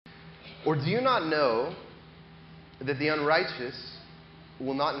Or do you not know that the unrighteous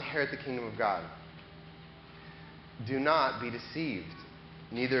will not inherit the kingdom of God? Do not be deceived.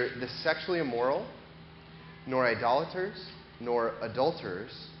 Neither the sexually immoral, nor idolaters, nor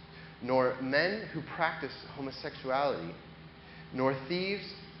adulterers, nor men who practice homosexuality, nor thieves,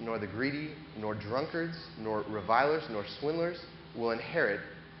 nor the greedy, nor drunkards, nor revilers, nor swindlers will inherit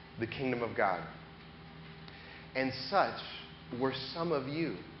the kingdom of God. And such were some of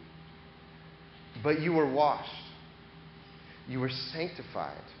you. But you were washed, you were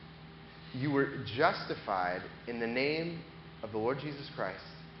sanctified, you were justified in the name of the Lord Jesus Christ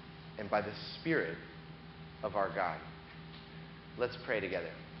and by the Spirit of our God. Let's pray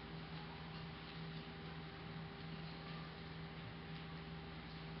together.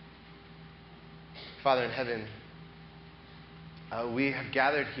 Father in heaven, we have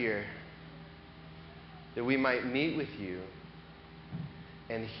gathered here that we might meet with you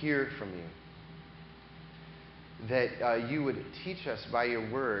and hear from you. That you would teach us by your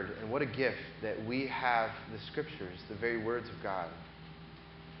word, and what a gift that we have the scriptures, the very words of God,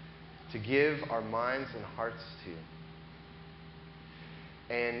 to give our minds and hearts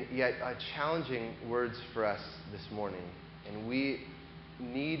to. And yet challenging words for us this morning, and we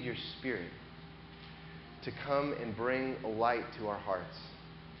need your Spirit to come and bring a light to our hearts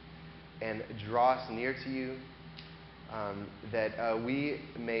and draw us near to you, that we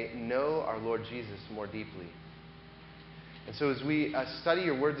may know our Lord Jesus more deeply. And so as we study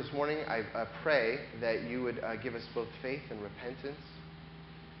your word this morning, I pray that you would give us both faith and repentance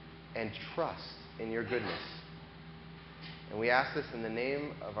and trust in your goodness. And we ask this in the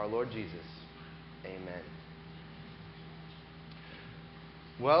name of our Lord Jesus. Amen.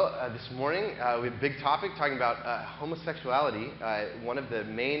 Well, this morning we have a big topic talking about homosexuality, one of the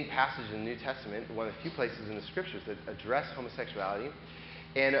main passages in the New Testament, one of the few places in the Scriptures that address homosexuality.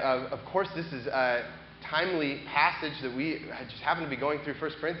 And of course, this is a timely passage that we just happen to be going through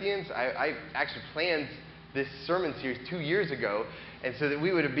 1 Corinthians. I actually planned this sermon series 2 years ago, and so that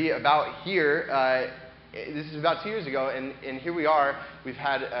we would be about here. This is about 2 years ago, and here we are. We've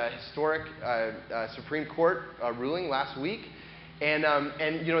had a historic Supreme Court ruling last week. And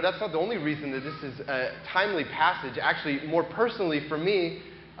you know, that's not the only reason that this is a timely passage. Actually, more personally for me,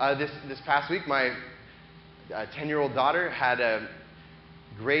 this past week, my 10-year-old daughter had a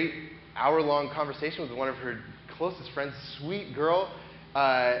great hour-long conversation with one of her closest friends, sweet girl,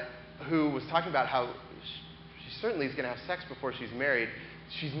 who was talking about how she certainly is going to have sex before she's married.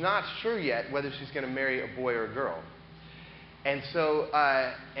 She's not sure yet whether she's going to marry a boy or a girl. And so,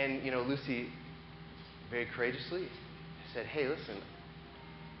 and you know, Lucy very courageously said, "Hey, listen,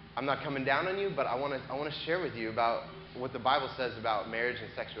 I'm not coming down on you, but I want to share with you about what the Bible says about marriage and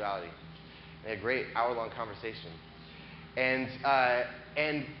sexuality." And they had a great hour-long conversation.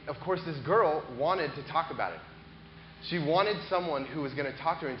 And of course, this girl wanted to talk about it. She wanted someone who was going to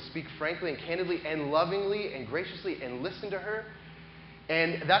talk to her and speak frankly and candidly and lovingly and graciously and listen to her.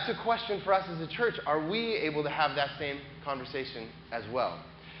 And that's a question for us as a church. Are we able to have that same conversation as well?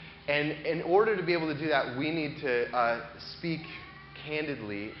 And in order to be able to do that, we need to speak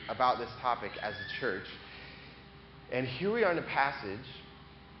candidly about this topic as a church. And here we are in a passage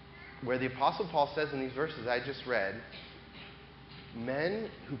where the Apostle Paul says in these verses I just read, men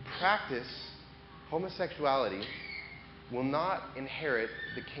who practice homosexuality will not inherit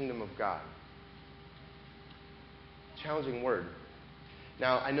the kingdom of God. Challenging word.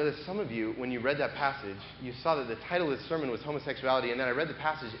 Now, I know that some of you, when you read that passage, you saw that the title of the sermon was homosexuality, and then I read the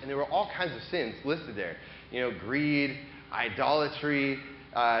passage, and there were all kinds of sins listed there. You know, greed, idolatry,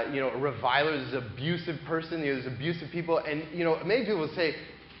 you know, a reviler, this is an abusive person, you know, there's abusive people, and, you know, many people will say,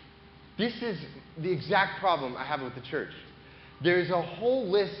 this is the exact problem I have with the church. There's a whole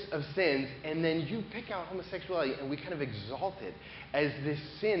list of sins, and then you pick out homosexuality, and we kind of exalt it as this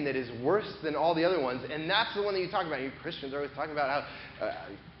sin that is worse than all the other ones, and that's the one that you talk about. You Christians are always talking about how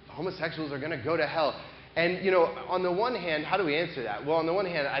homosexuals are going to go to hell. And, you know, on the one hand, how do we answer that? Well, on the one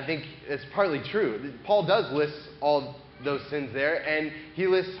hand, I think it's partly true. Paul does list all those sins there, and he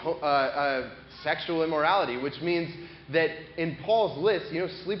lists sexual immorality, which means that in Paul's list, you know,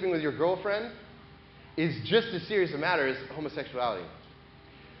 sleeping with your girlfriend is just as serious a matter as homosexuality.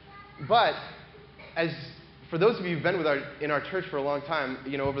 But as for those of you who've been in our church for a long time,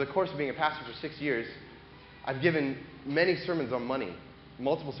 you know, over the course of being a pastor for 6 years, I've given many sermons on money,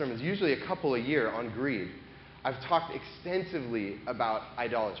 multiple sermons, usually a couple a year on greed. I've talked extensively about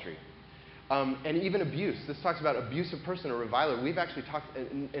idolatry. And even abuse. This talks about abusive person or reviler. We've actually talked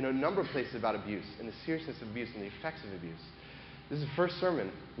in a number of places about abuse and the seriousness of abuse and the effects of abuse. This is the first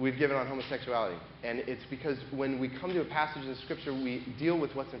sermon we've given on homosexuality. And it's because when we come to a passage in Scripture, we deal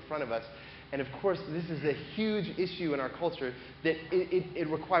with what's in front of us. And of course, this is a huge issue in our culture that it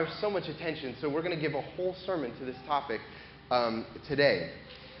requires so much attention. So we're going to give a whole sermon to this topic today.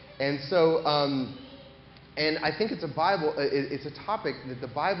 And so, and I think it's a topic that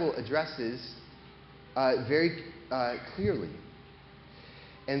the Bible addresses very clearly.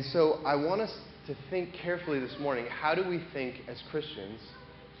 And so I want us to think carefully this morning, how do we think as Christians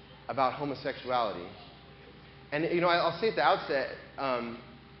about homosexuality? And, I'll say at the outset,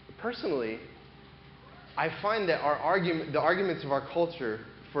 personally, I find that the arguments of our culture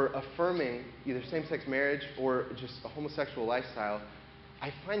for affirming either same-sex marriage or just a homosexual lifestyle,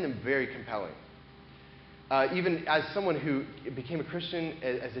 I find them very compelling. Even as someone who became a Christian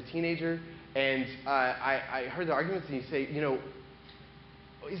as a teenager, and I heard the arguments, and you say,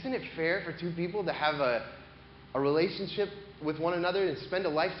 isn't it fair for two people to have a relationship with one another and spend a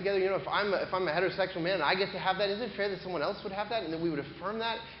life together? If I'm a heterosexual man and I get to have that, isn't it fair that someone else would have that and that we would affirm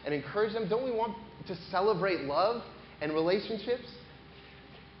that and encourage them? Don't we want to celebrate love and relationships?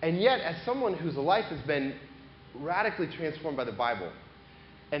 And yet, as someone whose life has been radically transformed by the Bible,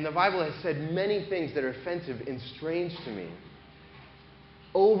 and the Bible has said many things that are offensive and strange to me,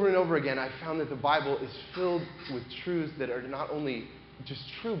 over and over again, I've found that the Bible is filled with truths that are not only just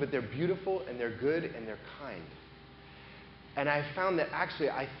true, but they're beautiful, and they're good, and they're kind. And I found that actually,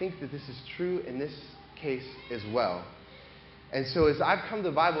 I think that this is true in this case as well. And so as I've come to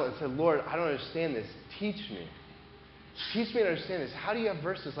the Bible and said, Lord, I don't understand this, teach me. Teach me to understand this. How do you have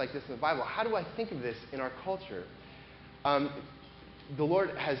verses like this in the Bible? How do I think of this in our culture? The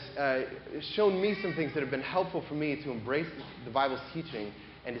Lord has shown me some things that have been helpful for me to embrace the Bible's teaching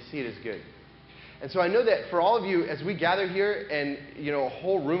and to see it as good. And so I know that for all of you, as we gather here and, a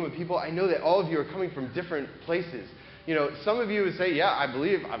whole room of people, I know that all of you are coming from different places. Some of you would say, yeah, I've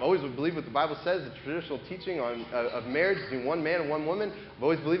always believed what the Bible says, the traditional teaching of marriage between one man and one woman. I've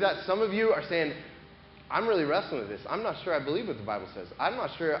always believed that. Some of you are saying, I'm really wrestling with this. I'm not sure I believe what the Bible says. I'm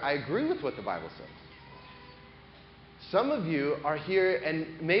not sure I agree with what the Bible says. Some of you are here,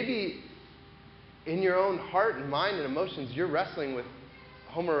 and maybe in your own heart and mind and emotions, you're wrestling with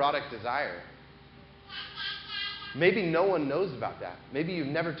homoerotic desire. Maybe no one knows about that. Maybe you've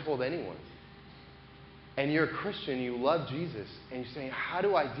never told anyone. And you're a Christian, you love Jesus, and you're saying, how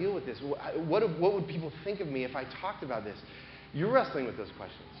do I deal with this? What would people think of me if I talked about this? You're wrestling with those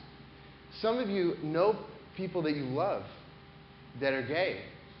questions. Some of you know people that you love that are gay.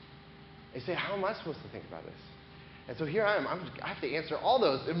 They say, how am I supposed to think about this? And so here I am. I have to answer all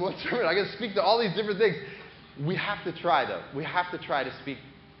those in one sermon. I got to speak to all these different things. We have to try, though. We have to try to speak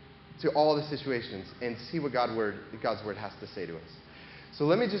to all the situations and see what God's Word has to say to us. So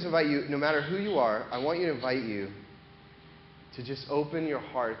let me just invite you, no matter who you are, I want you to invite you to just open your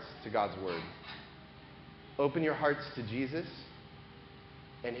hearts to God's Word. Open your hearts to Jesus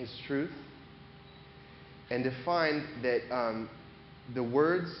and His truth, and to find that the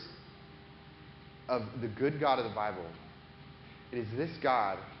words of the good God of the Bible, it is this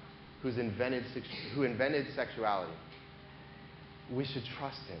God who invented sexuality. We should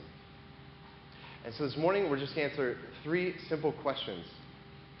trust Him. And so this morning, we're just going to answer 3 simple questions.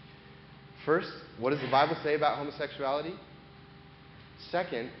 First, what does the Bible say about homosexuality?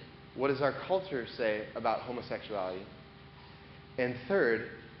 Second, what does our culture say about homosexuality? And third,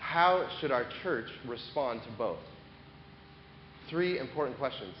 how should our church respond to both? 3 important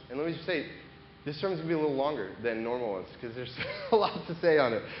questions. And let me just say, this sermon's going to be a little longer than normal ones because there's a lot to say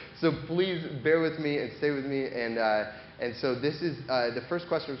on it. So please bear with me and stay with me. And so this is the first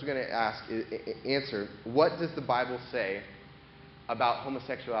question we're going to answer. What does the Bible say about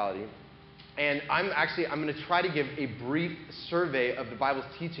homosexuality? And I'm going to try to give a brief survey of the Bible's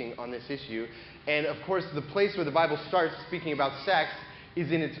teaching on this issue. And of course, the place where the Bible starts speaking about sex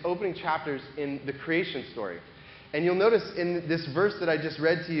is in its opening chapters in the creation story. And you'll notice in this verse that I just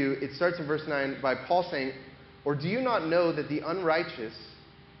read to you, it starts in verse 9 by Paul saying, "Or do you not know that the unrighteous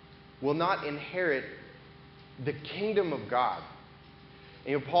will not inherit the kingdom of God?"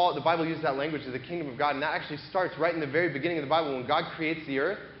 And the Bible uses that language of the kingdom of God, and that actually starts right in the very beginning of the Bible when God creates the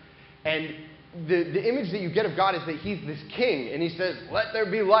earth. And the image that you get of God is that He's this king, and He says, "Let there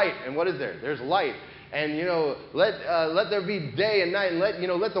be light." And what is there? There's light. And let there be day and night, and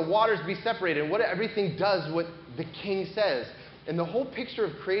let the waters be separated. And everything does what the king says. And the whole picture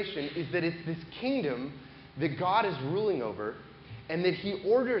of creation is that it's this kingdom that God is ruling over, and that He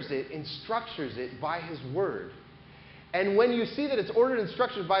orders it and structures it by His word. And when you see that it's ordered and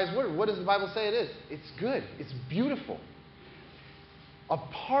structured by His word, what does the Bible say it is? It's good. It's beautiful. A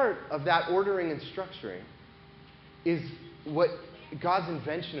part of that ordering and structuring is what God's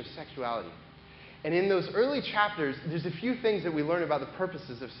invention of sexuality. And in those early chapters, there's a few things that we learn about the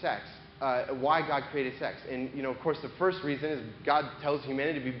purposes of sex, why God created sex. And, of course, the first reason is God tells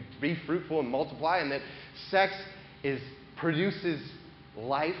humanity to be fruitful and multiply, and that sex produces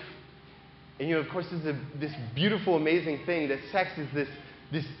life. And, of course, this beautiful, amazing thing that sex is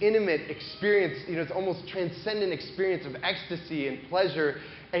this intimate experience. It's almost transcendent experience of ecstasy and pleasure,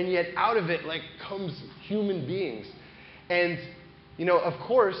 and yet out of it, comes human beings. And, of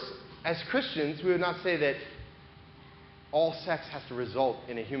course, as Christians, we would not say that all sex has to result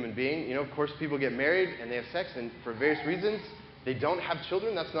in a human being. Of course, people get married and they have sex, and for various reasons, they don't have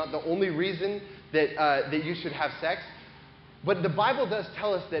children. That's not the only reason that you should have sex. But the Bible does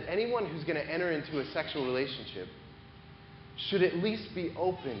tell us that anyone who's going to enter into a sexual relationship should at least be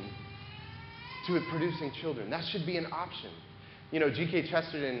open to it producing children. That should be an option. G.K.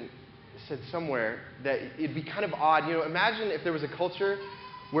 Chesterton said somewhere that it'd be kind of odd. Imagine if there was a culture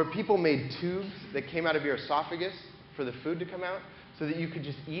where people made tubes that came out of your esophagus for the food to come out, so that you could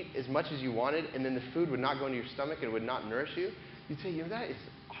just eat as much as you wanted, and then the food would not go into your stomach and it would not nourish you. You'd say, that is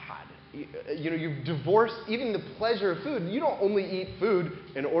odd. You've divorced even the pleasure of food. You don't only eat food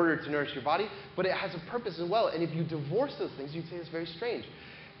in order to nourish your body, but it has a purpose as well. And if you divorce those things, you'd say it's very strange.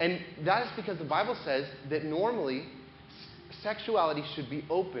 And that is because the Bible says that normally sexuality should be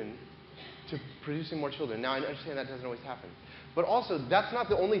open to producing more children. Now, I understand that doesn't always happen. But also, that's not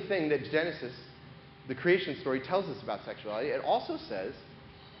the only thing that Genesis, the creation story, tells us about sexuality. It also says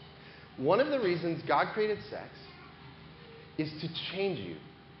one of the reasons God created sex is to change you.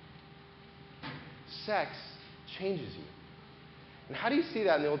 Sex changes you. And how do you see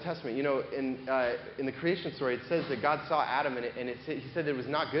that in the Old Testament? In the creation story, it says that God saw Adam, and he said that it was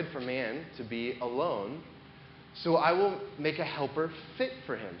not good for man to be alone, so I will make a helper fit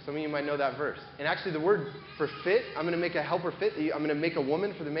for him. Some of you might know that verse. And actually, the word for fit, I'm going to make a helper fit, I'm going to make a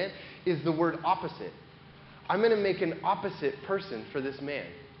woman for the man, is the word opposite. I'm going to make an opposite person for this man.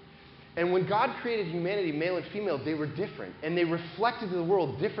 And when God created humanity, male and female, they were different. And they reflected to the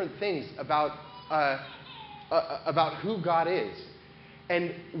world different things about who God is.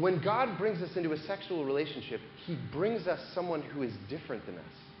 And when God brings us into a sexual relationship, he brings us someone who is different than us.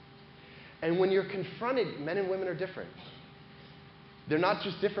 And when you're confronted, men and women are different. They're not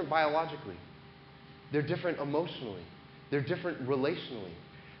just different biologically. They're different emotionally. They're different relationally.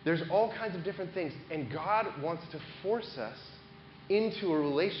 There's all kinds of different things. And God wants to force us into a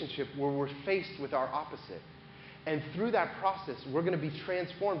relationship where we're faced with our opposite. And through that process, we're going to be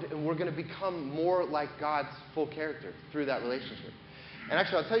transformed, and we're going to become more like God's full character through that relationship. And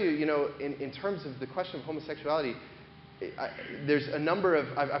actually, I'll tell you, in terms of the question of homosexuality, there's a number of,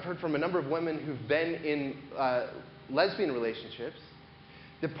 I've heard from a number of women who've been in lesbian relationships,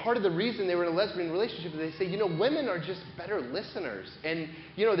 that part of the reason they were in a lesbian relationship is they say, women are just better listeners. And,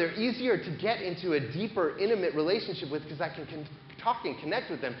 they're easier to get into a deeper, intimate relationship with because I can talk and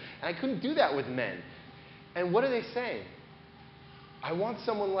connect with them. And I couldn't do that with men. And what are they saying? I want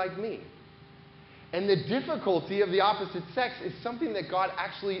someone like me. And the difficulty of the opposite sex is something that God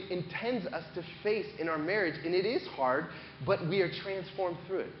actually intends us to face in our marriage. And it is hard, but we are transformed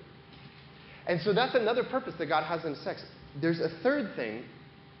through it. And so that's another purpose that God has in sex. There's a third thing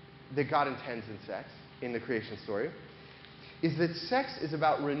that God intends in sex, in the creation story, is that sex is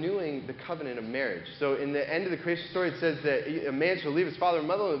about renewing the covenant of marriage. So in the end of the creation story, it says that a man shall leave his father and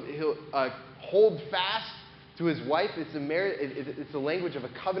mother, he'll hold fast to his wife. It's a language of a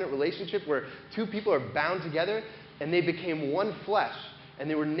covenant relationship where two people are bound together, and they became one flesh, and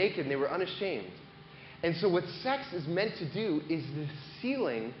they were naked, and they were unashamed. And so what sex is meant to do is the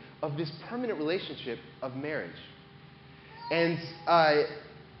sealing of this permanent relationship of marriage. And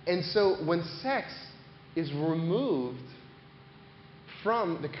so when sex is removed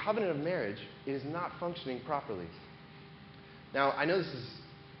from the covenant of marriage, it is not functioning properly. Now, I know this is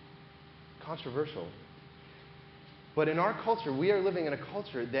controversial, but in our culture, we are living in a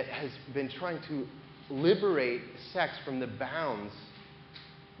culture that has been trying to liberate sex from the bounds,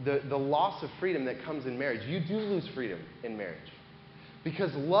 the loss of freedom that comes in marriage. You do lose freedom in marriage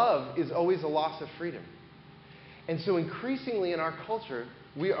because love is always a loss of freedom. And so increasingly in our culture,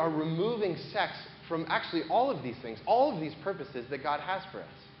 we are removing sex from actually all of these things, all of these purposes that God has for us.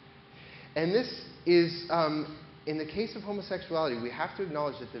 And this is, in the case of homosexuality, we have to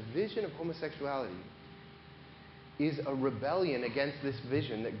acknowledge that the vision of homosexuality is a rebellion against this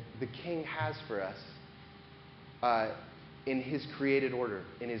vision that the King has for us in his created order,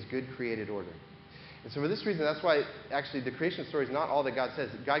 in his good created order. And so for this reason, that's why actually the creation story is not all that God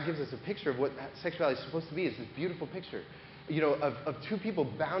says. God gives us a picture of what sexuality is supposed to be. It's this beautiful picture, of two people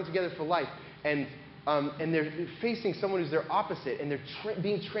bound together for life. And and they're facing someone who's their opposite, and they're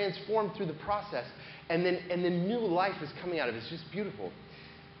being transformed through the process, and then new life is coming out of it. It's just beautiful.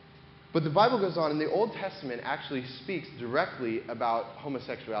 But the Bible goes on, and the Old Testament actually speaks directly about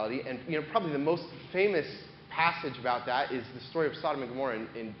homosexuality, and probably the most famous passage about that is the story of Sodom and Gomorrah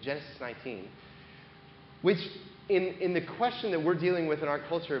in Genesis 19, which in the question that we're dealing with in our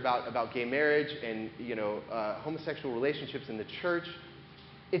culture about gay marriage and homosexual relationships in the church,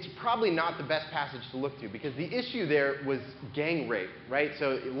 it's probably not the best passage to look to, because the issue there was gang rape, right?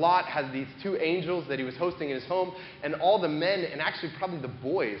 So Lot had these two angels that he was hosting in his home, and all the men, and actually probably the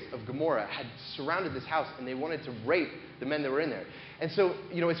boys of Gomorrah, had surrounded this house, and they wanted to rape the men that were in there. And so,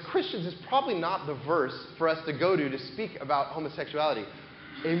 as Christians, it's probably not the verse for us to go to speak about homosexuality.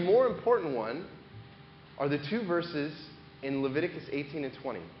 A more important one are the two verses in Leviticus 18 and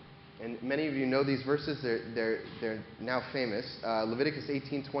 20. And many of you know these verses. They're now famous. Leviticus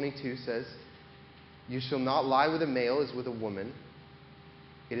 18:22 says, "You shall not lie with a male as with a woman.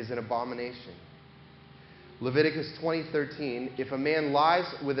 It is an abomination." Leviticus 20:13, "If a man lies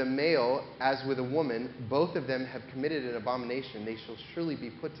with a male as with a woman, both of them have committed an abomination. They shall surely be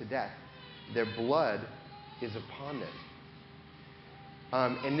put to death. Their blood is upon them."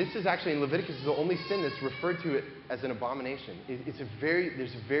 And this is actually, in Leviticus, the only sin that's referred to it as an abomination.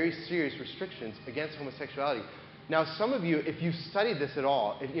 There's very serious restrictions against homosexuality. Now, some of you, if you've studied this at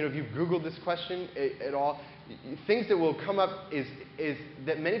all, if you've Googled this question at all, things that will come up is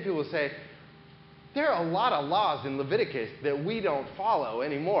that many people will say, there are a lot of laws in Leviticus that we don't follow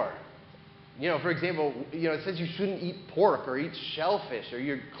anymore. For example, it says you shouldn't eat pork or eat shellfish, or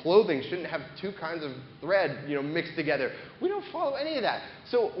your clothing shouldn't have two kinds of thread, mixed together. We don't follow any of that.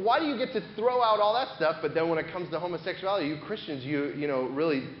 So why do you get to throw out all that stuff, but then when it comes to homosexuality, you Christians,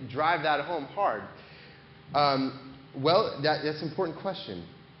 really drive that home hard? Well, that's an important question,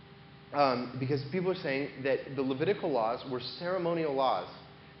 because people are saying that the Levitical laws were ceremonial laws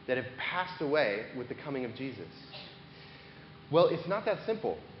that have passed away with the coming of Jesus. Well, it's not that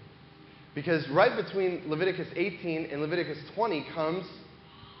simple. Because right between Leviticus 18 and Leviticus 20 comes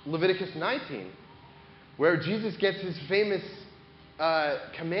Leviticus 19, where Jesus gets his famous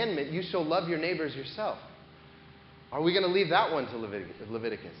commandment, "You shall love your neighbors yourself." Are we going to leave that one to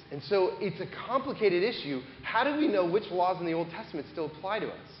Leviticus? And so it's a complicated issue. How do we know which laws in the Old Testament still apply to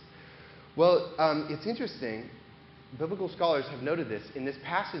us? Well, it's interesting. Biblical scholars have noted this. In this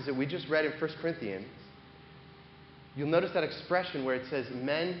passage that we just read in 1 Corinthians, you'll notice that expression where it says,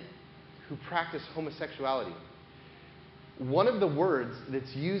 "men who practice homosexuality." One of the words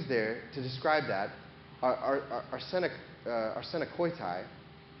that's used there to describe that, arsenokoitai,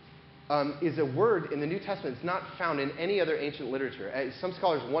 is a word in the New Testament that's not found in any other ancient literature. Some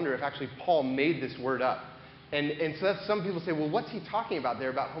scholars wonder if actually Paul made this word up. And so some people say, well, what's he talking about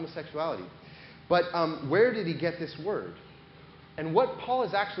there about homosexuality? But where did he get this word? And what Paul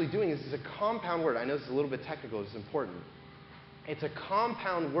is actually doing is a compound word. I know this is a little bit technical. It's important. It's a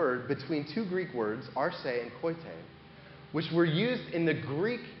compound word between two Greek words, arse and koite, which were used in the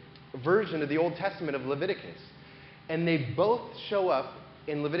Greek version of the Old Testament of Leviticus. And they both show up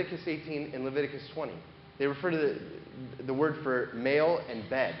in Leviticus 18 and Leviticus 20. They refer to the word for male and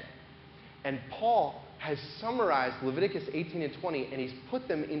bed. And Paul has summarized Leviticus 18 and 20, and he's put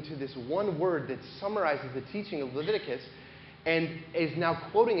them into this one word that summarizes the teaching of Leviticus, and is now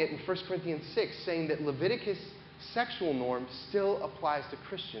quoting it in 1 Corinthians 6, saying that Leviticus' sexual norm still applies to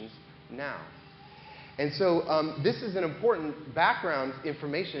Christians now. And so this is an important background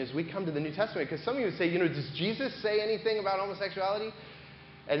information as we come to the New Testament, because some of you would say, does Jesus say anything about homosexuality?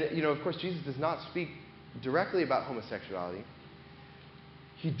 And, of course, Jesus does not speak directly about homosexuality.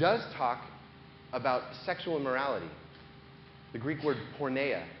 He does talk about sexual immorality, the Greek word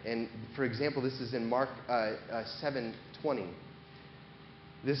porneia. And, for example, this is in Mark 7:20.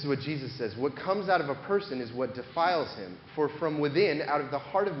 This is what Jesus says. "What comes out of a person is what defiles him. For from within, out of the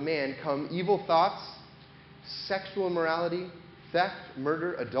heart of man, come evil thoughts, sexual immorality, theft,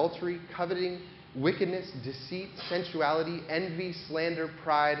 murder, adultery, coveting, wickedness, deceit, sensuality, envy, slander,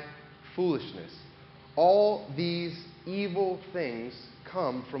 pride, foolishness. All these evil things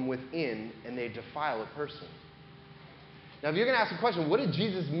come from within, and they defile a person." Now, if you're going to ask the question, what did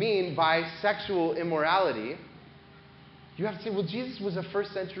Jesus mean by sexual immorality? You have to say, well, Jesus was a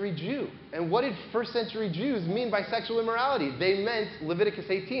first-century Jew. And what did first-century Jews mean by sexual immorality? They meant Leviticus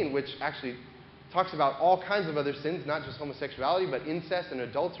 18, which actually talks about all kinds of other sins, not just homosexuality, but incest and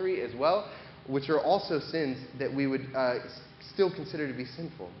adultery as well, which are also sins that we would still consider to be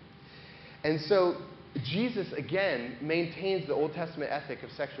sinful. And so Jesus, again, maintains the Old Testament ethic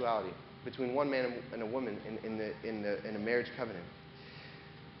of sexuality between one man and a woman in a marriage covenant.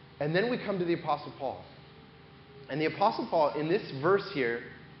 And then we come to the Apostle Paul. And the Apostle Paul, in this verse here,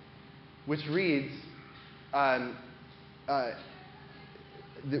 which reads, what does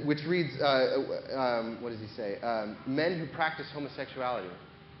he say? Men who practice homosexuality,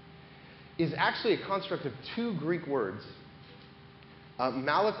 is actually a construct of two Greek words,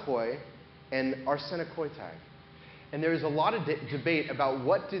 malakoi and arsenokoitai. And there is a lot of debate about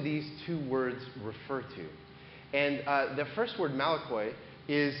what do these two words refer to. And the first word, malakoi,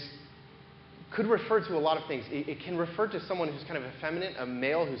 could refer to a lot of things. It can refer to someone who's kind of effeminate, a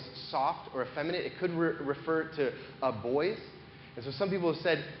male who's soft or effeminate. It could refer to boys. And so some people have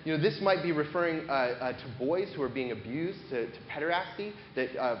said, this might be referring to boys who are being abused, to pederasty,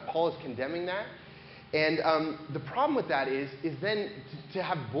 that Paul is condemning that. And the problem with that is then to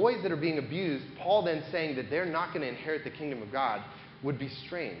have boys that are being abused, Paul then saying that they're not going to inherit the kingdom of God would be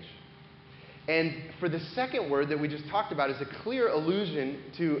strange. And for the second word that we just talked about is a clear allusion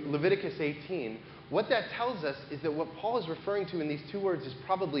to Leviticus 18. What that tells us is that what Paul is referring to in these two words is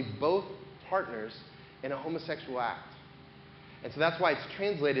probably both partners in a homosexual act. And so that's why it's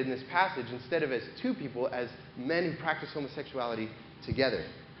translated in this passage instead of as two people, as men who practice homosexuality together.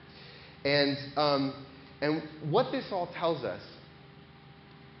 And what this all tells us,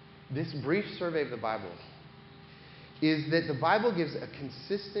 this brief survey of the Bible, is that the Bible gives a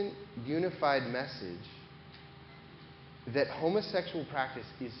consistent, unified message that homosexual practice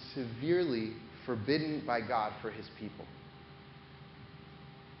is severely forbidden by God for his people.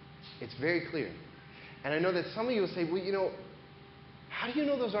 It's very clear. And I know that some of you will say, well, how do you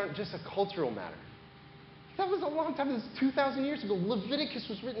know those aren't just a cultural matter? That was a long time. This was 2,000 years ago. Leviticus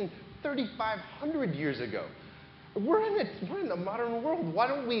was written 3,500 years ago. We're in the modern world. Why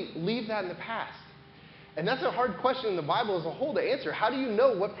don't we leave that in the past? And that's a hard question in the Bible as a whole to answer. How do you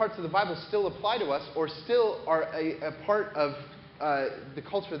know what parts of the Bible still apply to us or still are a part of the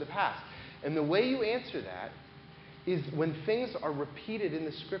culture of the past? And the way you answer that is when things are repeated in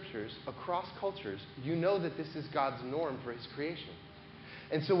the Scriptures across cultures, you know that this is God's norm for his creation.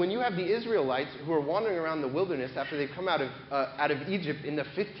 And so when you have the Israelites who are wandering around the wilderness after they've come out of Egypt in the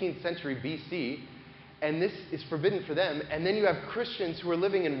 15th century BC, and this is forbidden for them, and then you have Christians who are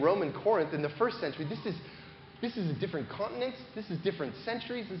living in Rome and Corinth in the 1st century, this is a different continents, this is different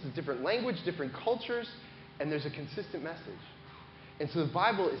centuries, this is different language, different cultures, and there's a consistent message. And so the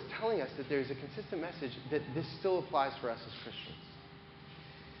Bible is telling us that there's a consistent message that this still applies for us as Christians.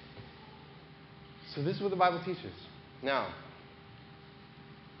 So this is what the Bible teaches. Now,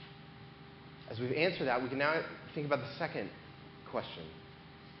 as we've answered that, we can now think about the second question.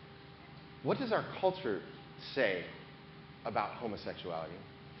 What does our culture say about homosexuality?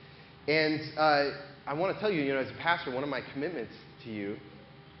 And I want to tell you, as a pastor, one of my commitments to you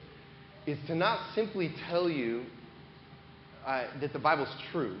is to not simply tell you that the Bible's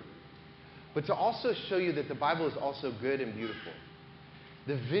true, but to also show you that the Bible is also good and beautiful.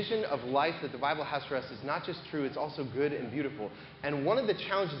 The vision of life that the Bible has for us is not just true, it's also good and beautiful. And one of the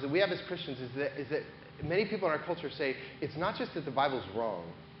challenges that we have as Christians is that many people in our culture say, it's not just that the Bible's wrong,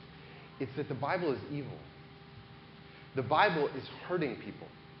 it's that the Bible is evil. The Bible is hurting people.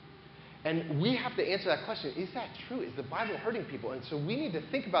 And we have to answer that question, is that true? Is the Bible hurting people? And so we need to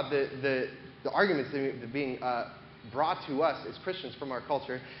think about the arguments that are being brought to us as Christians from our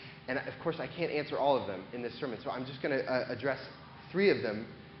culture. And of course, I can't answer all of them in this sermon, so I'm just going to address 3 of them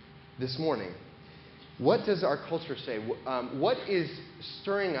this morning. What does our culture say? What is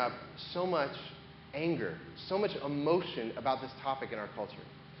stirring up so much anger, so much emotion about this topic in our culture?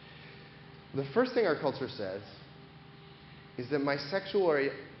 The first thing our culture says is that my sexual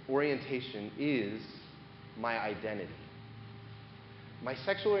orientation is my identity. My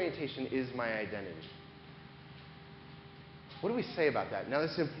sexual orientation is my identity. What do we say about that? Now,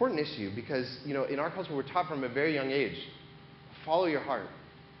 this is an important issue because, in our culture, we're taught from a very young age, follow your heart.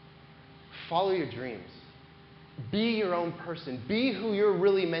 Follow your dreams. Be your own person. Be who you're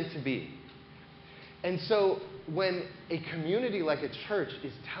really meant to be. And so when a community like a church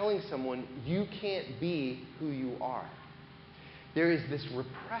is telling someone, you can't be who you are, there is this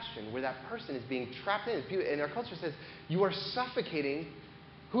repression where that person is being trapped in. And our culture says, you are suffocating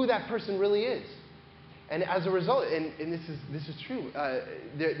who that person really is. And as a result, and this is true,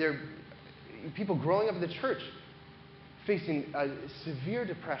 there are people growing up in the church facing severe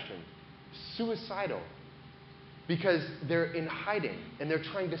depression, suicidal, because they're in hiding and they're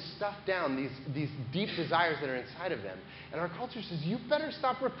trying to stuff down these deep desires that are inside of them. And our culture says, you better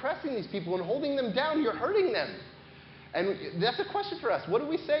stop repressing these people and holding them down. You're hurting them. And that's a question for us. What do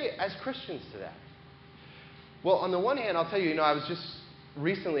we say as Christians to that? Well, on the one hand, I'll tell you, I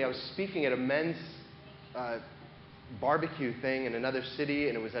was speaking at a men's barbecue thing in another city,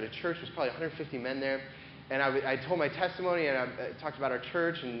 and it was at a church. There was probably 150 men there. And I told my testimony, and I talked about our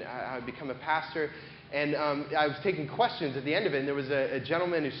church and how I'd become a pastor. And I was taking questions at the end of it, and there was a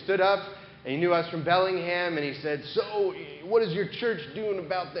gentleman who stood up, and he knew I was from Bellingham, and he said, "So, what is your church doing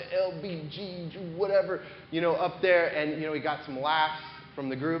about the LBG, whatever, up there?" And, he got some laughs from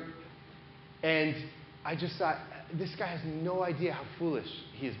the group. And I just thought, this guy has no idea how foolish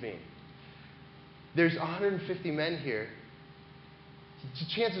he is being. There's 150 men here.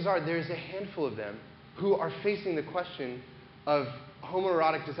 Chances are there's a handful of them who are facing the question of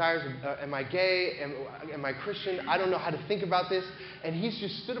homoerotic desires. Am I gay? Am I Christian? I don't know how to think about this. And he's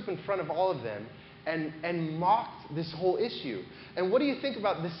just stood up in front of all of them and mocked this whole issue. And what do you think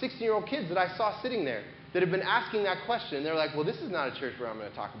about the 16-year-old kids that I saw sitting there that have been asking that question? They're like, well, this is not a church where I'm going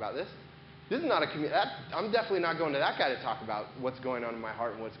to talk about this. This is not a community. I'm definitely not going to that guy to talk about what's going on in my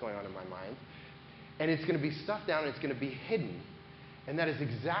heart and what's going on in my mind. And it's going to be stuffed down and it's going to be hidden. And that is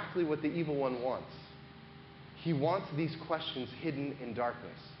exactly what the evil one wants. He wants these questions hidden in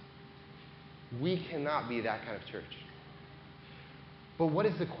darkness. We cannot be that kind of church. But what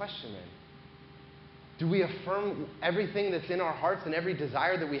is the question then? Do we affirm everything that's in our hearts and every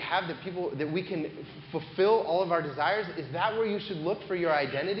desire that we have, that we can fulfill all of our desires? Is that where you should look for your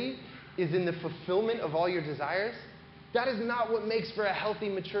identity? Is in the fulfillment of all your desires? That is not what makes for a healthy,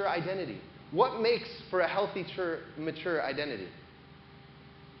 mature identity. What makes for a healthy, mature identity?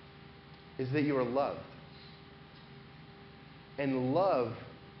 Is that you are loved. And love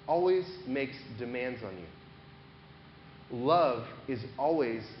always makes demands on you. Love is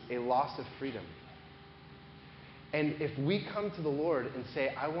always a loss of freedom. And if we come to the Lord and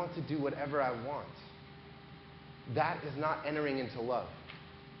say, I want to do whatever I want, that is not entering into love.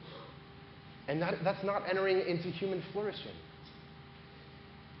 And that's not entering into human flourishing.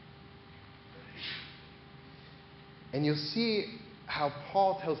 And you'll see how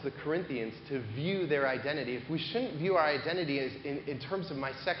Paul tells the Corinthians to view their identity. If we shouldn't view our identity as in terms of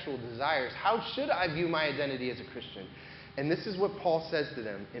my sexual desires, how should I view my identity as a Christian? And this is what Paul says to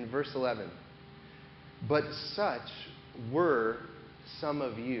them in verse 11. But such were some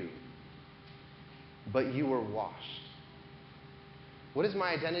of you, but you were washed. What is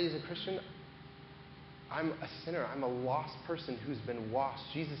my identity as a Christian? I'm a sinner. I'm a lost person who's been washed.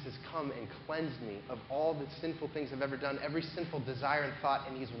 Jesus has come and cleansed me of all the sinful things I've ever done, every sinful desire and thought,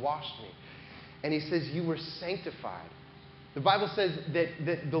 and he's washed me. And he says, you were sanctified. The Bible says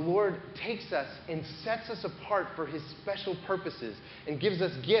that the Lord takes us and sets us apart for his special purposes and gives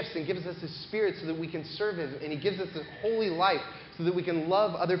us gifts and gives us his Spirit so that we can serve him. And he gives us a holy life so that we can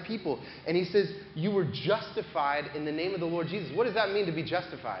love other people. And he says, you were justified in the name of the Lord Jesus. What does that mean to be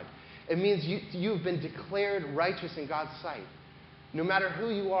justified? It means you've been declared righteous in God's sight. No matter who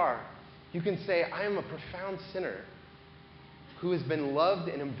you are, you can say, I am a profound sinner who has been loved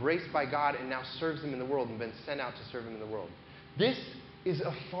and embraced by God and now serves him in the world and been sent out to serve him in the world. This is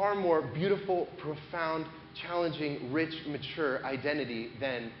a far more beautiful, profound, challenging, rich, mature identity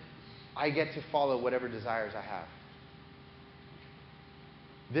than I get to follow whatever desires I have.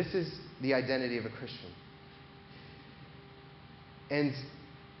 This is the identity of a Christian. And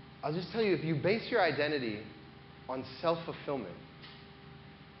I'll just tell you, if you base your identity on self-fulfillment,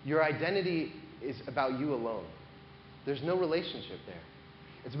 your identity is about you alone. There's no relationship there.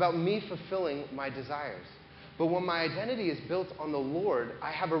 It's about me fulfilling my desires. But when my identity is built on the Lord,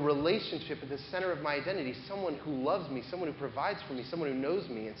 I have a relationship at the center of my identity, someone who loves me, someone who provides for me, someone who knows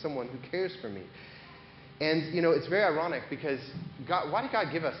me, and someone who cares for me. And, it's very ironic because why did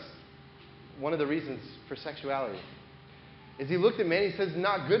God give us one of the reasons for sexuality? Is he looked at man and he says it's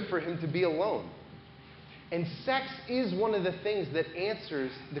not good for him to be alone. And sex is one of the things that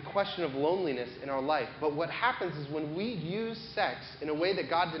answers the question of loneliness in our life. But what happens is when we use sex in a way that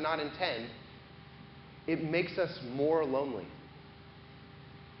God did not intend, it makes us more lonely.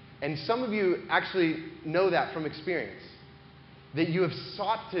 And some of you actually know that from experience, that you have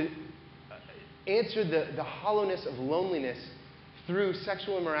sought to answer the hollowness of loneliness through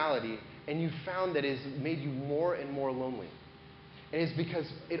sexual immorality, and you found that it has made you more and more lonely. And it's because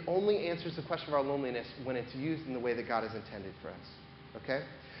it only answers the question of our loneliness when it's used in the way that God has intended for us. Okay?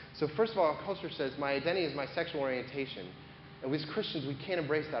 So first of all, our culture says my identity is my sexual orientation. And as Christians, we can't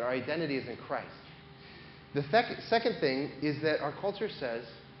embrace that. Our identity is in Christ. The second thing is that our culture says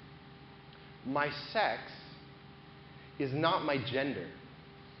my sex is not my gender.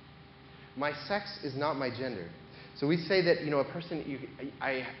 My sex is not my gender. So we say that, a person,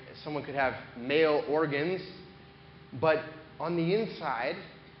 someone could have male organs, but on the inside,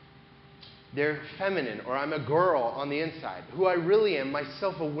 they're feminine, or I'm a girl on the inside. Who I really am, my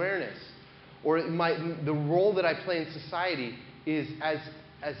self-awareness, Or the role that I play in society is as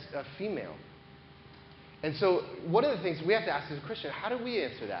a female. And so one of the things we have to ask as a Christian, how do we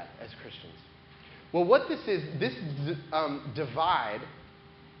answer that as Christians? Well, what this is, this divide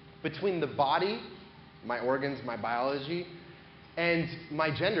between the body, my organs, my biology, and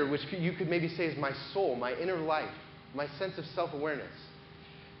my gender, which you could maybe say is my soul, my inner life, my sense of self-awareness.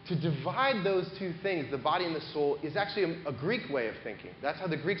 To divide those two things, the body and the soul, is actually a Greek way of thinking. That's how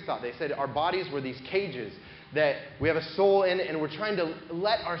the Greeks thought. They said our bodies were these cages that we have a soul in, and we're trying to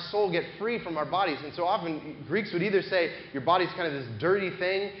let our soul get free from our bodies. And so often Greeks would either say your body's kind of this dirty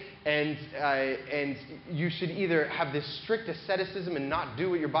thing, and you should either have this strict asceticism and not do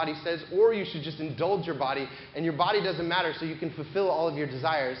what your body says, or you should just indulge your body, and your body doesn't matter, so you can fulfill all of your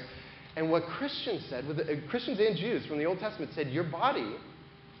desires. And what Christians said, Christians and Jews from the Old Testament said, your body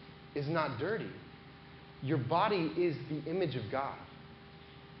is not dirty. Your body is the image of God.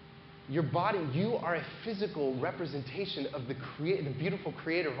 Your body, you are a physical representation of the beautiful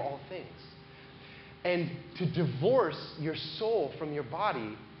creator of all things. And to divorce your soul from your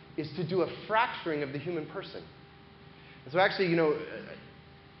body is to do a fracturing of the human person. And so actually,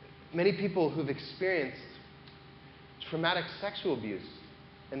 many people who've experienced traumatic sexual abuse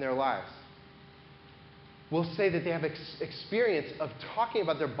in their lives will say that they have experience of talking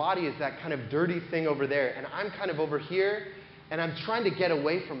about their body as that kind of dirty thing over there, and I'm kind of over here, and I'm trying to get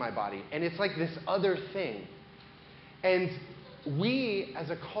away from my body, and it's like this other thing. And we, as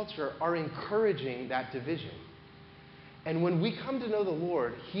a culture, are encouraging that division. And when we come to know the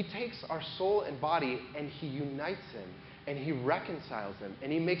Lord, He takes our soul and body, and He unites them, and He reconciles them,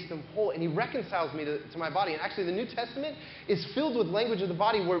 and He makes them whole, and He reconciles me to my body. And actually, the New Testament is filled with language of the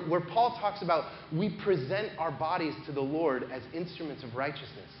body where Paul talks about we present our bodies to the Lord as instruments of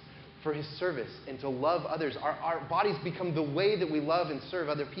righteousness for His service and to love others. Our bodies become the way that we love and serve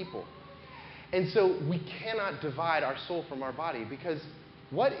other people. And so we cannot divide our soul from our body, because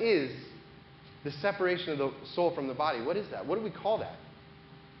what is the separation of the soul from the body? What is that? What do we call that?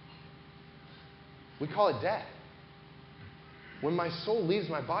 We call it death. When my soul leaves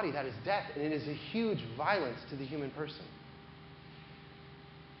my body, that is death, and it is a huge violence to the human person.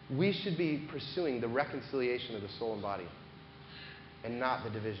 We should be pursuing the reconciliation of the soul and body, and not the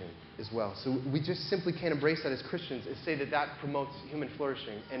division as well. So we just simply can't embrace that as Christians and say that that promotes human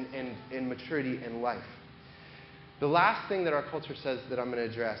flourishing and maturity in life. The last thing that our culture says that I'm going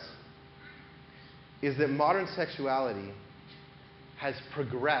to address is that modern sexuality has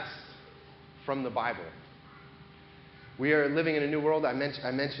progressed from the Bible. We are living in a new world. I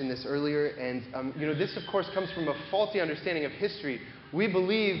mentioned this earlier, and this, of course, comes from a faulty understanding of history. We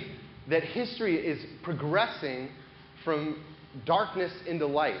believe that history is progressing from darkness into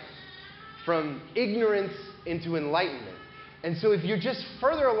light, from ignorance into enlightenment. And so if you're just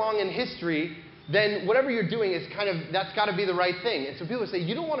further along in history, then whatever you're doing is that's got to be the right thing. And so people say,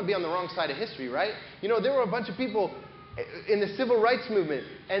 you don't want to be on the wrong side of history, right? There were a bunch of people in the civil rights movement,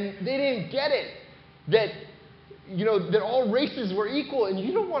 and they didn't get it, that all races were equal, and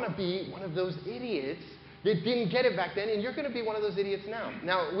you don't want to be one of those idiots that didn't get it back then, and you're going to be one of those idiots now.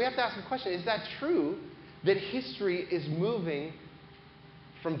 Now, we have to ask the question, is that true that history is moving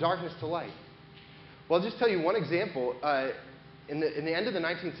from darkness to light? Well, I'll just tell you one example. In the end of the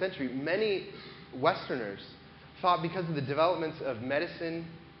 19th century, many Westerners thought, because of the developments of medicine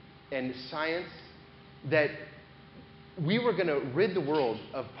and science, that we were going to rid the world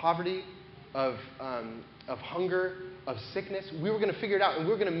of poverty, of hunger, of sickness. We were going to figure it out, and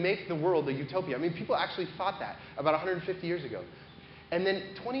we were going to make the world a utopia. I mean, people actually thought that about 150 years ago. And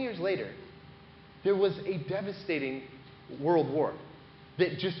then 20 years later, there was a devastating world war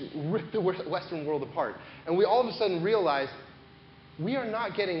that just ripped the Western world apart. And we all of a sudden realized we are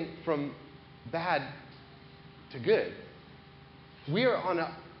not getting from bad to good. We are on an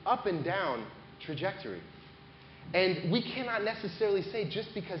up and down trajectory. And we cannot necessarily say, just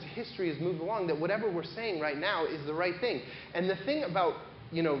because history has moved along, that whatever we're saying right now is the right thing. And the thing about,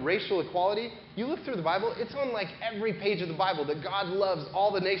 racial equality, you look through the Bible, it's on like every page of the Bible that God loves all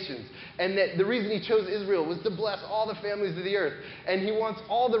the nations, and that the reason He chose Israel was to bless all the families of the earth. And He wants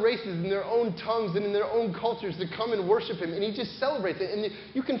all the races in their own tongues and in their own cultures to come and worship Him. And He just celebrates it. And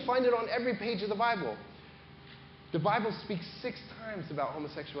you can find it on every page of the Bible. The Bible speaks 6 times about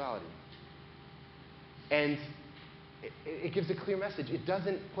homosexuality. And it gives a clear message. It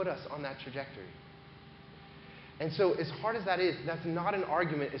doesn't put us on that trajectory. And so as hard as that is, that's not an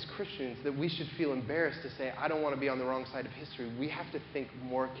argument as Christians that we should feel embarrassed to say, I don't want to be on the wrong side of history. We have to think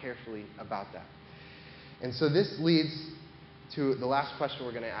more carefully about that. And so this leads to the last question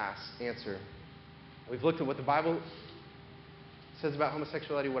we're going to answer. We've looked at what the Bible says about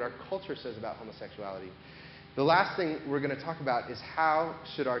homosexuality, what our culture says about homosexuality. The last thing we're going to talk about is how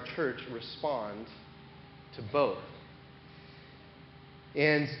should our church respond to both.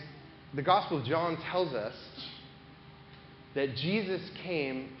 And the Gospel of John tells us that Jesus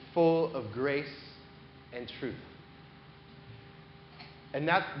came full of grace and truth. And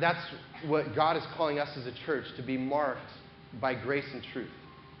that's what God is calling us as a church, to be marked by grace and truth.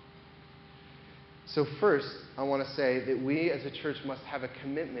 So first, I want to say that we as a church must have a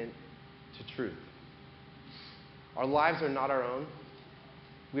commitment to truth. Our lives are not our own.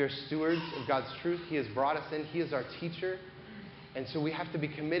 We are stewards of God's truth. He has brought us in. He is our teacher. And so we have to be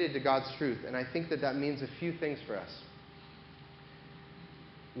committed to God's truth. And I think that means a few things for us.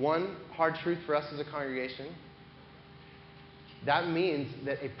 One, hard truth for us as a congregation. That means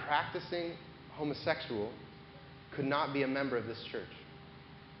that a practicing homosexual could not be a member of this church.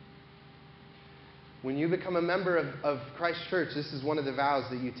 When you become a member of Christ's church, this is one of the vows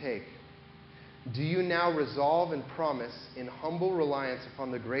that you take. Do you now resolve and promise in humble reliance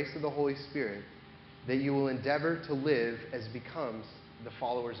upon the grace of the Holy Spirit that you will endeavor to live as becomes the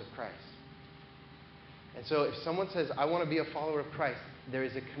followers of Christ? And so if someone says, I want to be a follower of Christ, there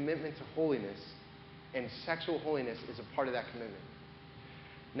is a commitment to holiness, and sexual holiness is a part of that commitment.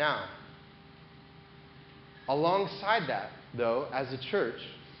 Now, alongside that, though, as a church,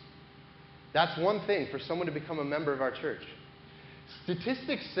 that's one thing for someone to become a member of our church.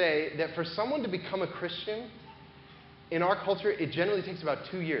 Statistics say that for someone to become a Christian, in our culture, it generally takes about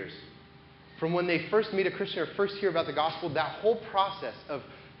 2 years. From when they first meet a Christian or first hear about the gospel, that whole process of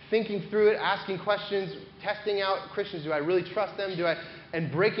thinking through it, asking questions, testing out Christians, do I really trust them,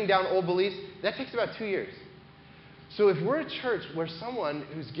 and breaking down old beliefs, that takes about 2 years. So if we're a church where someone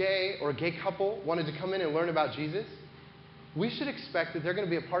who's gay or a gay couple wanted to come in and learn about Jesus, we should expect that they're going to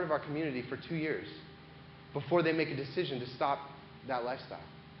be a part of our community for 2 years before they make a decision to stop that lifestyle.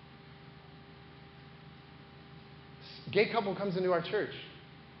 Gay couple comes into our church.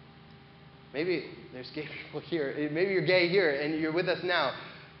 Maybe there's gay people here. Maybe you're gay here and you're with us now.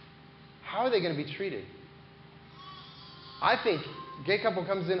 How are they going to be treated? I think gay couple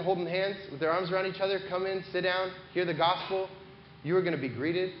comes in holding hands with their arms around each other, come in, sit down, hear the gospel. You are going to be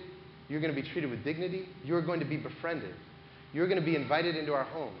greeted. You're going to be treated with dignity. You are going to be befriended. You're going to be invited into our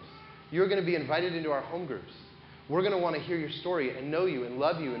homes. You're going to be invited into our home groups. We're going to want to hear your story and know you and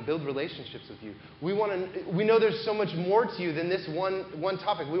love you and build relationships with you. We know there's so much more to you than this one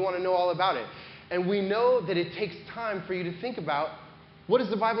topic. We want to know all about it. And we know that it takes time for you to think about, what does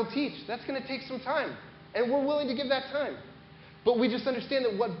the Bible teach? That's going to take some time. And we're willing to give that time. But we just understand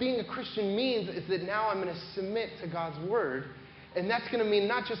that what being a Christian means is that now I'm going to submit to God's word. And that's going to mean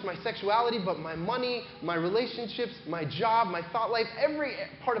not just my sexuality, but my money, my relationships, my job, my thought life. Every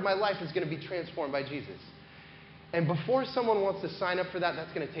part of my life is going to be transformed by Jesus. And before someone wants to sign up for that,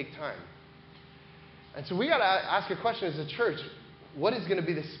 that's going to take time. And so we got to ask a question as a church, what is going to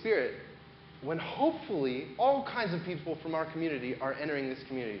be the spirit when hopefully all kinds of people from our community are entering this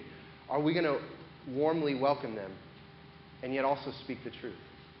community? Are we going to warmly welcome them and yet also speak the truth?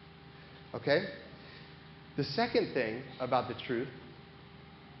 Okay? The second thing about the truth,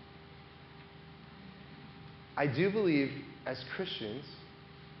 I do believe as Christians,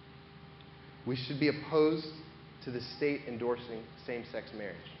 we should be opposed to the state endorsing same-sex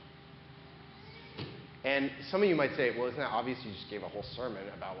marriage. And some of you might say, well, isn't that obvious? You just gave a whole sermon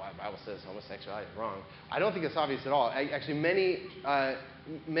about why the Bible says homosexuality is wrong. I don't think it's obvious at all. Actually,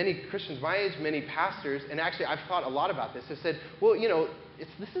 many Christians my age, many pastors, and actually I've thought a lot about this, have said, well,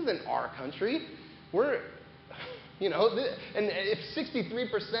 this isn't our country. And if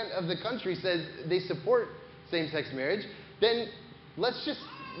 63% of the country says they support same-sex marriage, then let's just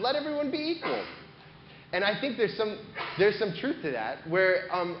let everyone be equal. And I think there's some truth to that,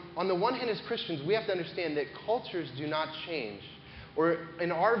 where on the one hand as Christians, we have to understand that cultures do not change. Or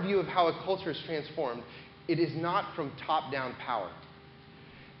in our view of how a culture is transformed, it is not from top-down power.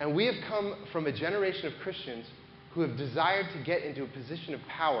 And we have come from a generation of Christians who have desired to get into a position of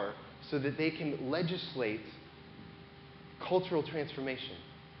power so that they can legislate cultural transformation.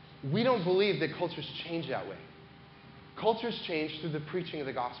 We don't believe that cultures change that way. Cultures change through the preaching of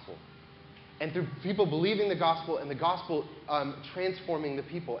the gospel, and through people believing the gospel and the gospel transforming the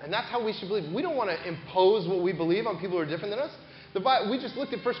people. And that's how we should believe. We don't want to impose what we believe on people who are different than us. We just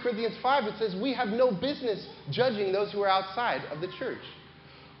looked at 1 Corinthians 5. It says we have no business judging those who are outside of the church.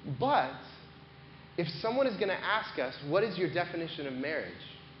 But if someone is going to ask us, what is your definition of marriage?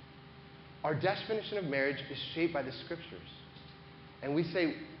 Our definition of marriage is shaped by the Scriptures. And we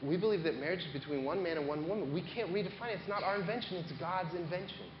say, we believe that marriage is between one man and one woman. We can't redefine it. It's not our invention. It's God's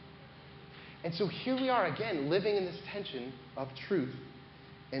invention. And so here we are again, living in this tension of truth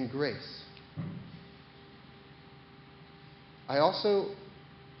and grace. I also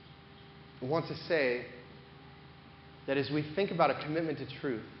want to say that as we think about a commitment to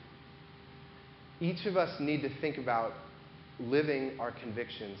truth, each of us need to think about living our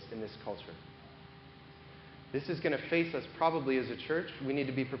convictions in this culture. This is going to face us probably as a church. We need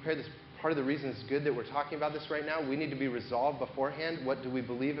to be prepared. This part of the reason it's good that we're talking about this right now. We need to be resolved beforehand. What do we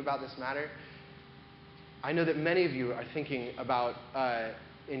believe about this matter? I know that many of you are thinking about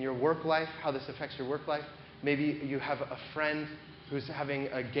in your work life, how this affects your work life. Maybe you have a friend who's having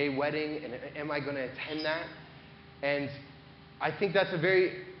a gay wedding, and am I going to attend that? And I think that's a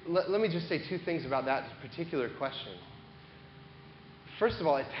very... Let me just say two things about that particular question. First of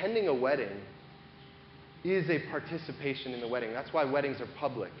all, attending a wedding is a participation in the wedding. That's why weddings are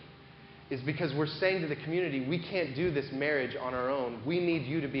public, is because we're saying to the community, we can't do this marriage on our own. We need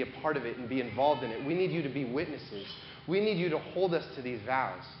you to be a part of it and be involved in it. We need you to be witnesses. We need you to hold us to these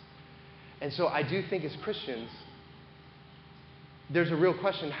vows. And so I do think as Christians, there's a real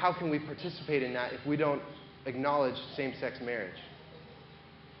question, how can we participate in that if we don't acknowledge same-sex marriage?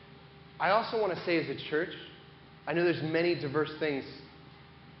 I also want to say as a church, I know there's many diverse things,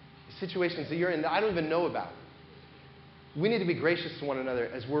 situations that you're in that I don't even know about. We need to be gracious to one another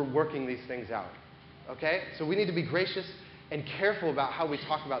as we're working these things out. Okay? So we need to be gracious and careful about how we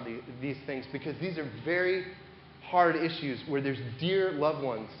talk about these things, because these are very hard issues where there's dear loved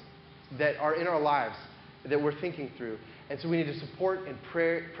ones that are in our lives that we're thinking through. And so we need to support and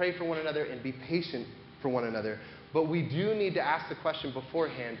pray for one another and be patient for one another. But we do need to ask the question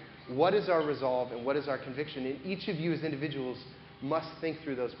beforehand, what is our resolve and what is our conviction? And each of you as individuals must think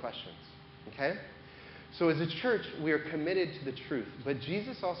through those questions. Okay? So as a church, we are committed to the truth. But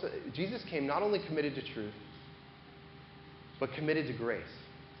Jesus came not only committed to truth, but committed to grace.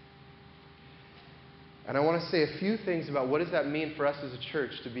 And I want to say a few things about what does that mean for us as a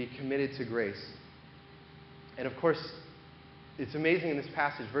church to be committed to grace. And of course, it's amazing in this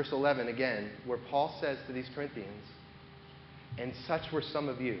passage, verse 11 again, where Paul says to these Corinthians, and such were some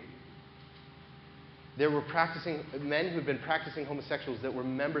of you. There were men who had been practicing homosexuals that were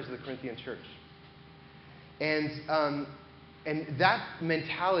members of the Corinthian church. And that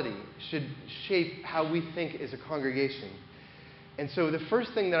mentality should shape how we think as a congregation. And so the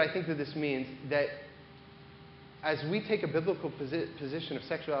first thing that I think that this means, that as we take a biblical position of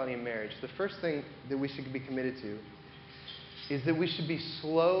sexuality and marriage, the first thing that we should be committed to is that we should be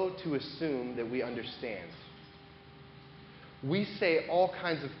slow to assume that we understand. We say all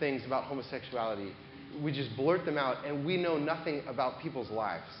kinds of things about homosexuality. We just blurt them out, and we know nothing about people's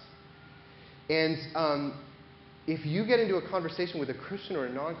lives. And if you get into a conversation with a Christian or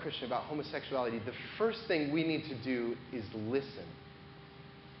a non-Christian about homosexuality, the first thing we need to do is listen.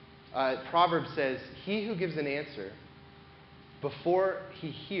 Proverbs says, he who gives an answer before he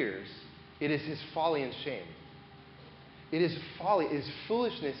hears, it is his folly and shame. It is folly, it is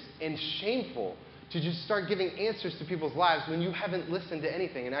foolishness and shameful to just start giving answers to people's lives when you haven't listened to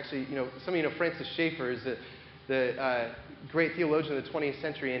anything. And actually, some of you know Francis Schaeffer is the great theologian of the 20th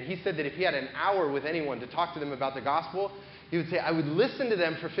century, and he said that if he had an hour with anyone to talk to them about the gospel, he would say, I would listen to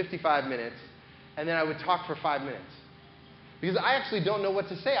them for 55 minutes, and then I would talk for 5 minutes. Because I actually don't know what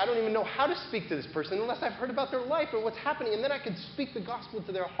to say. I don't even know how to speak to this person unless I've heard about their life or what's happening, and then I can speak the gospel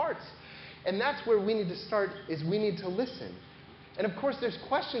to their hearts. And that's where we need to start, is we need to listen. And of course, there's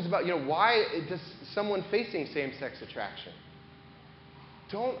questions about, why does someone facing same-sex attraction?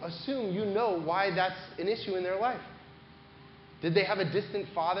 Don't assume you know why that's an issue in their life. Did they have a distant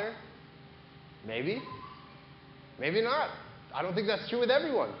father? Maybe. Maybe not. I don't think that's true with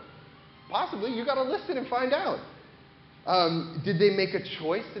everyone. Possibly. You've got to listen and find out. Did they make a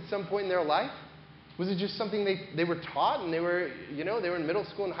choice at some point in their life? Was it just something they were taught, and they were in middle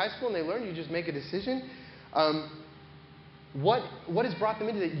school and high school and they learned you just make a decision? What has brought them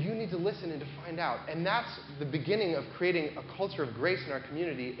into that? You need to listen and to find out. And that's the beginning of creating a culture of grace in our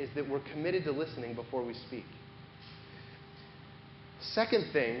community, is that we're committed to listening before we speak.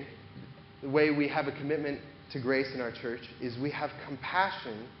 Second thing, the way we have a commitment to grace in our church is we have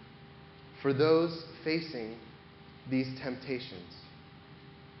compassion for those facing these temptations.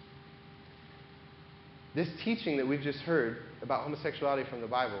 This teaching that we've just heard about homosexuality from the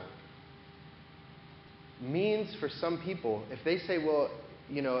Bible means for some people, if they say, well,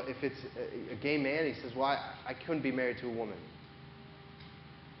 if it's a gay man, he says, well, I couldn't be married to a woman.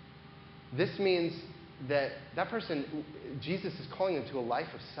 This means that person, Jesus is calling them to a life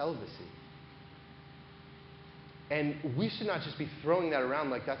of celibacy. And we should not just be throwing that around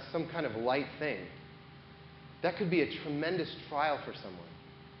like that's some kind of light thing. That could be a tremendous trial for someone.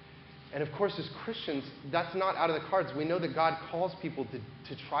 And of course, as Christians, that's not out of the cards. We know that God calls people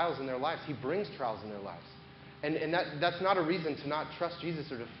to trials in their lives. He brings trials in their lives. And that's not a reason to not trust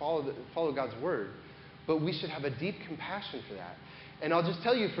Jesus or to follow God's word. But we should have a deep compassion for that. And I'll just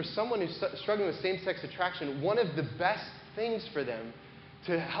tell you, for someone who's struggling with same-sex attraction, one of the best things for them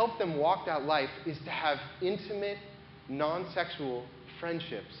to help them walk that life is to have intimate, non-sexual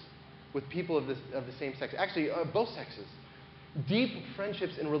friendships with people of the same sex. Actually, both sexes. Deep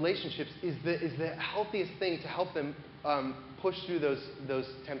friendships and relationships is the healthiest thing to help them push through those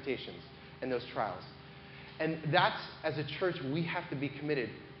temptations and those trials. And that's, as a church, we have to be committed,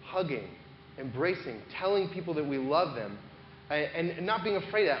 hugging, embracing, telling people that we love them, and not being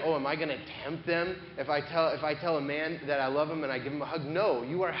afraid that, oh, am I going to tempt them if I tell a man that I love him and I give him a hug? No,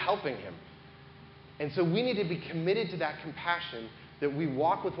 you are helping him. And so we need to be committed to that compassion, that we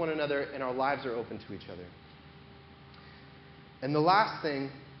walk with one another and our lives are open to each other. And the last thing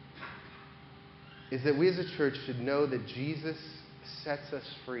is that we as a church should know that Jesus sets us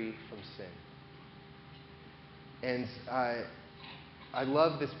free from sin. And I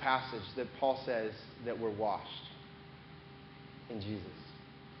love this passage that Paul says that we're washed in Jesus.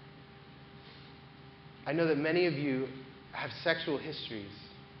 I know that many of you have sexual histories.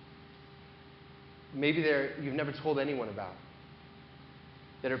 Maybe you've never told anyone about,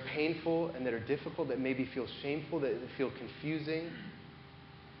 that are painful and that are difficult, that maybe feel shameful, that feel confusing.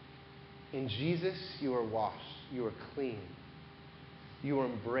 In Jesus, you are washed. You are clean. You are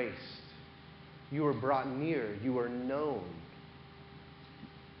embraced. You are brought near. You are known.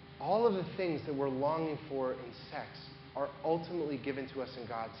 All of the things that we're longing for in sex are ultimately given to us in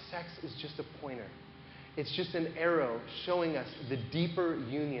God. Sex is just a pointer. It's just an arrow showing us the deeper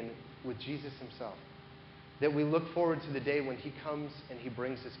union with Jesus himself, that we look forward to the day when he comes and he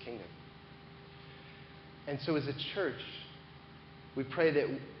brings his kingdom. And so as a church, we pray that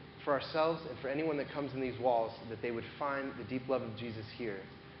for ourselves and for anyone that comes in these walls, that they would find the deep love of Jesus here.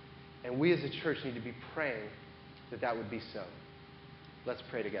 And we as a church need to be praying that that would be so. Let's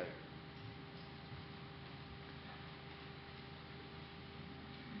pray together.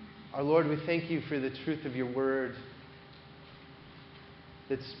 Our Lord, we thank you for the truth of your word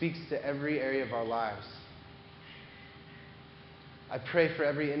that speaks to every area of our lives. I pray for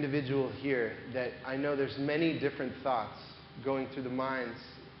every individual here that I know there's many different thoughts going through the minds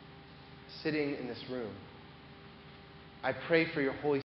sitting in this room. I pray for your Holy